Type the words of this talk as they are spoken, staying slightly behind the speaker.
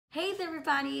Hey there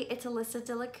everybody, it's Alyssa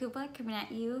De La Cuba coming at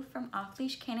you from Off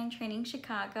Leash K9 Training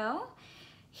Chicago.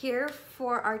 Here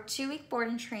for our 2-week board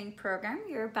and train program.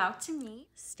 You're about to meet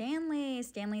Stanley.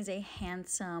 Stanley's a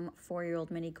handsome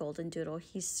 4-year-old mini Goldendoodle.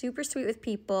 He's super sweet with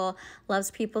people, loves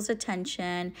people's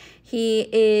attention. He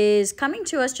is coming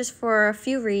to us just for a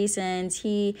few reasons.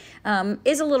 He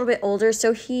is a little bit older,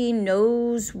 so he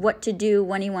knows what to do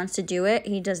when he wants to do it.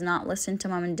 He does not listen to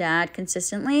mom and dad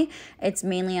consistently. It's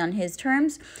mainly on his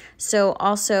terms. So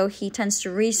also he tends to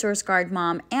resource guard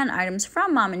mom and items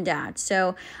from mom and dad.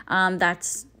 So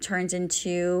that's turns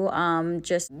into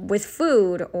just with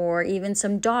food or even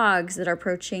some dogs that are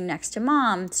approaching next to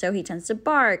mom, so he tends to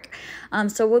bark.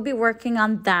 So we'll be working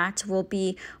on that. We'll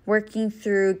be working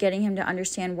through getting him to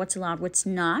understand what's allowed, what's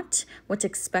not, what's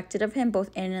expected of him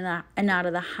both in and out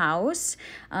of the house,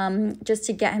 just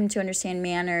to get him to understand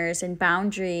manners and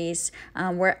boundaries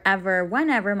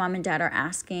whenever mom and dad are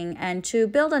asking, and to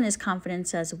build on his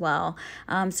confidence as well.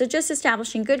 So just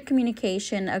establishing good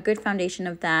communication, a good foundation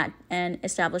of that, and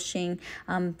establishing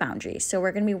boundaries. So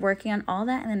we're going to be working on all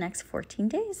that in the next 14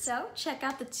 days. So check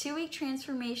out the 2-week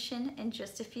transformation in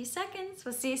just a few seconds.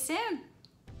 We'll see you soon.